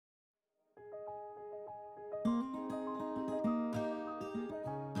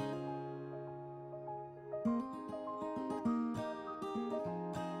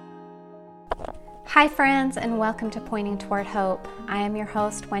Hi friends, and welcome to Pointing Toward Hope. I am your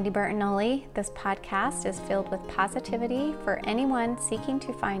host, Wendy Bertinoli. This podcast is filled with positivity for anyone seeking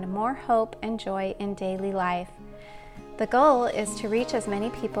to find more hope and joy in daily life. The goal is to reach as many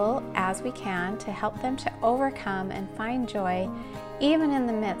people as we can to help them to overcome and find joy even in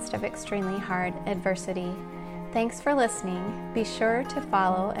the midst of extremely hard adversity. Thanks for listening. Be sure to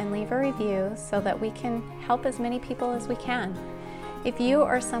follow and leave a review so that we can help as many people as we can. If you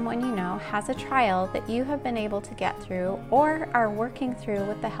or someone you know has a trial that you have been able to get through or are working through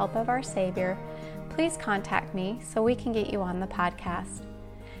with the help of our Savior, please contact me so we can get you on the podcast.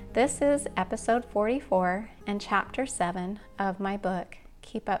 This is episode 44 and chapter 7 of my book,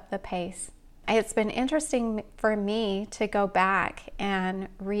 Keep Up the Pace. It's been interesting for me to go back and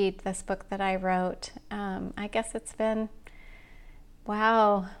read this book that I wrote. I guess it's been,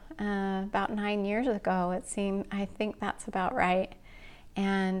 about 9 years ago. I think that's about right.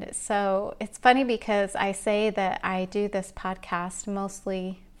 And so it's funny because I say that I do this podcast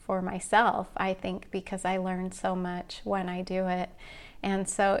mostly for myself, I think, because I learn so much when I do it. And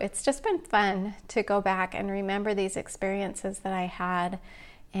so it's just been fun to go back and remember these experiences that I had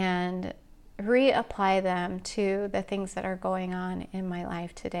and reapply them to the things that are going on in my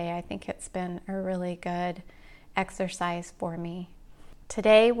life today. I think it's been a really good exercise for me.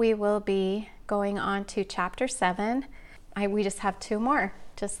 Today we will be going on to chapter 7. We just have 2 more,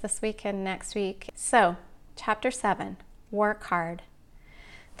 just this week and next week. So, chapter 7, work hard.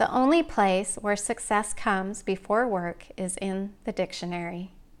 The only place where success comes before work is in the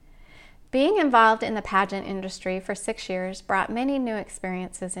dictionary. Being involved in the pageant industry for 6 years brought many new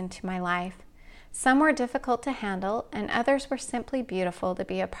experiences into my life. Some were difficult to handle, and others were simply beautiful to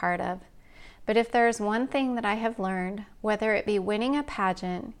be a part of. But if there is one thing that I have learned, whether it be winning a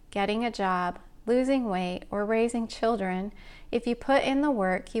pageant, getting a job, losing weight, or raising children, if you put in the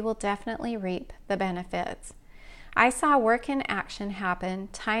work, you will definitely reap the benefits. I saw work in action happen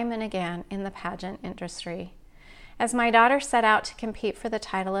time and again in the pageant industry. As my daughter set out to compete for the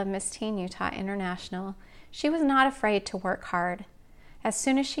title of Miss Teen Utah International, she was not afraid to work hard. As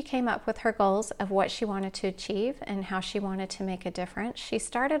soon as she came up with her goals of what she wanted to achieve and how she wanted to make a difference, she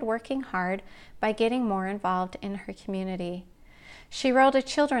started working hard by getting more involved in her community. She wrote a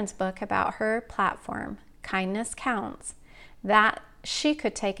children's book about her platform, Kindness Counts, that she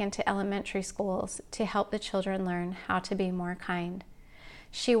could take into elementary schools to help the children learn how to be more kind.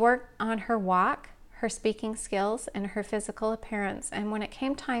 She worked on her walk, her speaking skills, and her physical appearance, and when it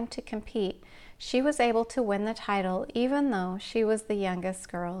came time to compete, she was able to win the title even though she was the youngest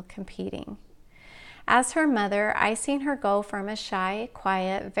girl competing. As her mother, I seen her go from a shy,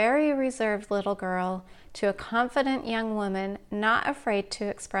 quiet, very reserved little girl to a confident young woman not afraid to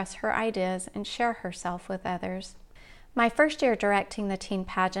express her ideas and share herself with others. My first year directing the teen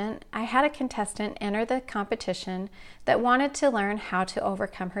pageant, I had a contestant enter the competition that wanted to learn how to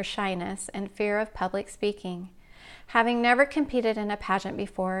overcome her shyness and fear of public speaking. Having never competed in a pageant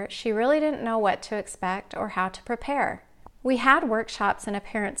before, she really didn't know what to expect or how to prepare. We had workshops and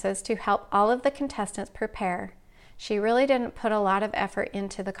appearances to help all of the contestants prepare. She really didn't put a lot of effort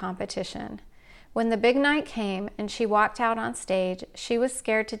into the competition. When the big night came and she walked out on stage, she was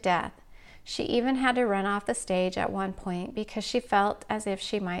scared to death. She even had to run off the stage at one point because she felt as if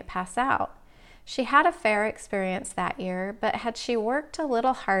she might pass out. She had a fair experience that year, but had she worked a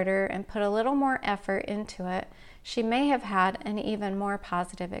little harder and put a little more effort into it, she may have had an even more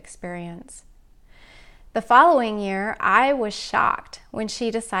positive experience. The following year, I was shocked when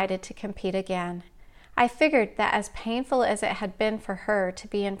she decided to compete again. I figured that as painful as it had been for her to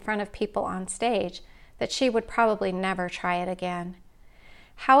be in front of people on stage, that she would probably never try it again.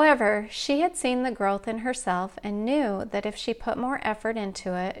 However, she had seen the growth in herself and knew that if she put more effort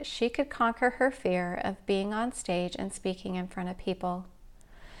into it, she could conquer her fear of being on stage and speaking in front of people.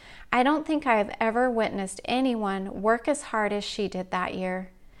 I don't think I have ever witnessed anyone work as hard as she did that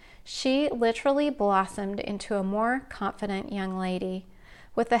year. She literally blossomed into a more confident young lady.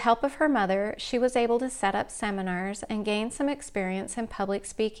 With the help of her mother, she was able to set up seminars and gain some experience in public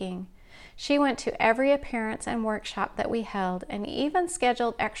speaking. She went to every appearance and workshop that we held and even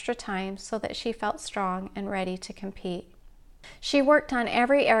scheduled extra time so that she felt strong and ready to compete. She worked on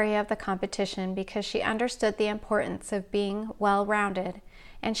every area of the competition because she understood the importance of being well-rounded,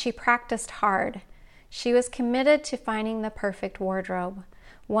 and she practiced hard. She was committed to finding the perfect wardrobe,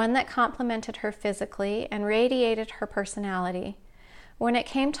 one that complemented her physically and radiated her personality. When it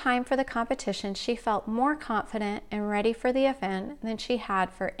came time for the competition, she felt more confident and ready for the event than she had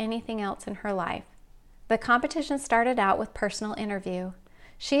for anything else in her life. The competition started out with personal interview.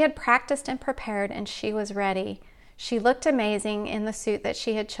 She had practiced and prepared, and she was ready. She looked amazing in the suit that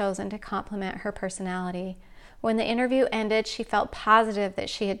she had chosen to complement her personality. When the interview ended, she felt positive that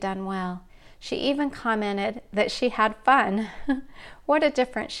she had done well. She even commented that she had fun. What a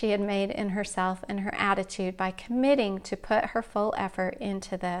difference she had made in herself and her attitude by committing to put her full effort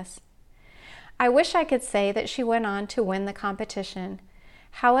into this. I wish I could say that she went on to win the competition.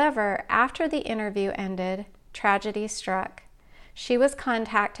 However, after the interview ended, tragedy struck. She was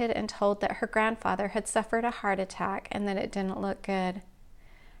contacted and told that her grandfather had suffered a heart attack and that it didn't look good.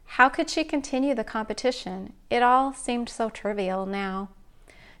 How could she continue the competition? It all seemed so trivial now.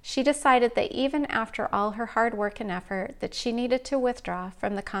 She decided that even after all her hard work and effort, that she needed to withdraw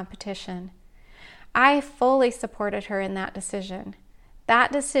from the competition. I fully supported her in that decision.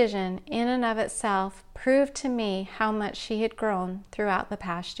 That decision, in and of itself, proved to me how much she had grown throughout the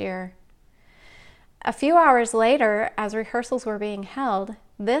past year. A few hours later, as rehearsals were being held,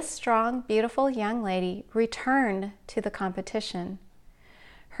 this strong, beautiful young lady returned to the competition.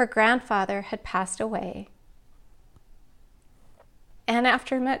 Her grandfather had passed away. And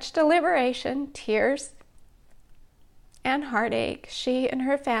after much deliberation, tears, and heartache, she and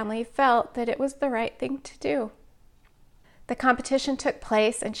her family felt that it was the right thing to do. The competition took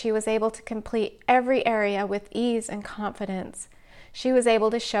place and she was able to complete every area with ease and confidence. She was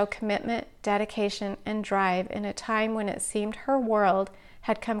able to show commitment, dedication, and drive in a time when it seemed her world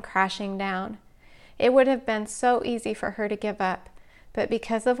had come crashing down. It would have been so easy for her to give up, but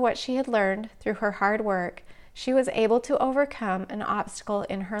because of what she had learned through her hard work, she was able to overcome an obstacle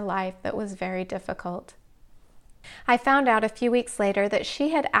in her life that was very difficult. I found out a few weeks later that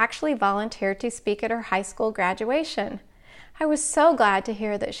she had actually volunteered to speak at her high school graduation. I was so glad to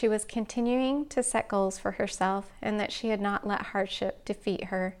hear that she was continuing to set goals for herself and that she had not let hardship defeat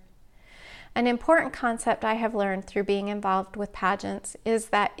her. An important concept I have learned through being involved with pageants is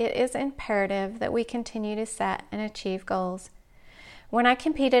that it is imperative that we continue to set and achieve goals. When I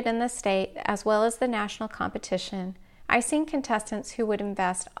competed in the state as well as the national competition, I seen contestants who would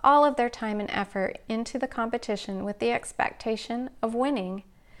invest all of their time and effort into the competition with the expectation of winning.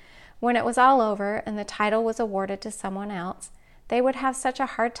 When it was all over and the title was awarded to someone else, they would have such a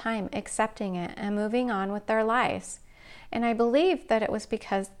hard time accepting it and moving on with their lives. And I believe that it was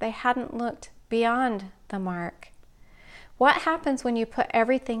because they hadn't looked beyond the mark. What happens when you put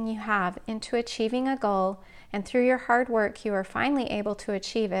everything you have into achieving a goal and through your hard work you are finally able to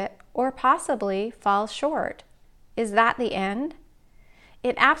achieve it or possibly fall short? Is that the end?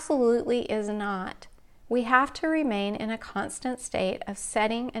 It absolutely is not. We have to remain in a constant state of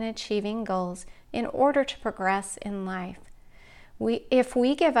setting and achieving goals in order to progress in life. If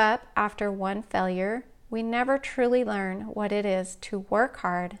we give up after one failure, we never truly learn what it is to work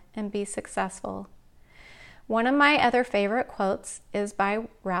hard and be successful. One of my other favorite quotes is by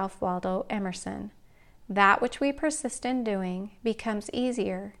Ralph Waldo Emerson. That which we persist in doing becomes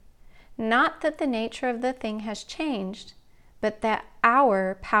easier. Not that the nature of the thing has changed, but that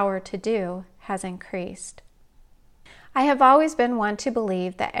our power to do has increased. I have always been one to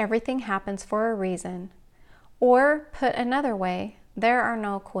believe that everything happens for a reason. Or, put another way, there are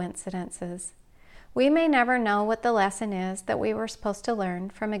no coincidences. We may never know what the lesson is that we were supposed to learn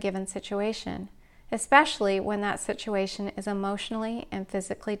from a given situation, especially when that situation is emotionally and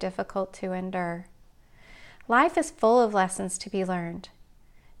physically difficult to endure. Life is full of lessons to be learned.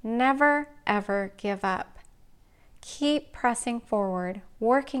 Never, ever give up. Keep pressing forward,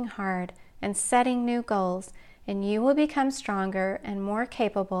 working hard, and setting new goals, and you will become stronger and more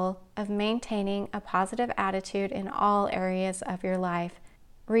capable of maintaining a positive attitude in all areas of your life,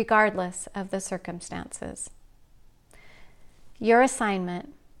 regardless of the circumstances. Your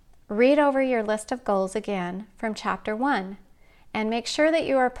assignment: read over your list of goals again from Chapter 1 and make sure that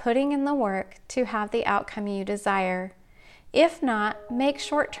you are putting in the work to have the outcome you desire. If not, make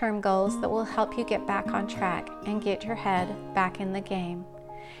short-term goals that will help you get back on track and get your head back in the game.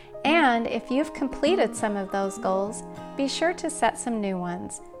 And if you've completed some of those goals, be sure to set some new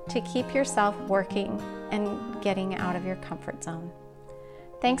ones to keep yourself working and getting out of your comfort zone.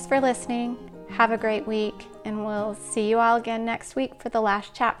 Thanks for listening. Have a great week, and we'll see you all again next week for the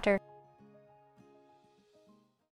last chapter.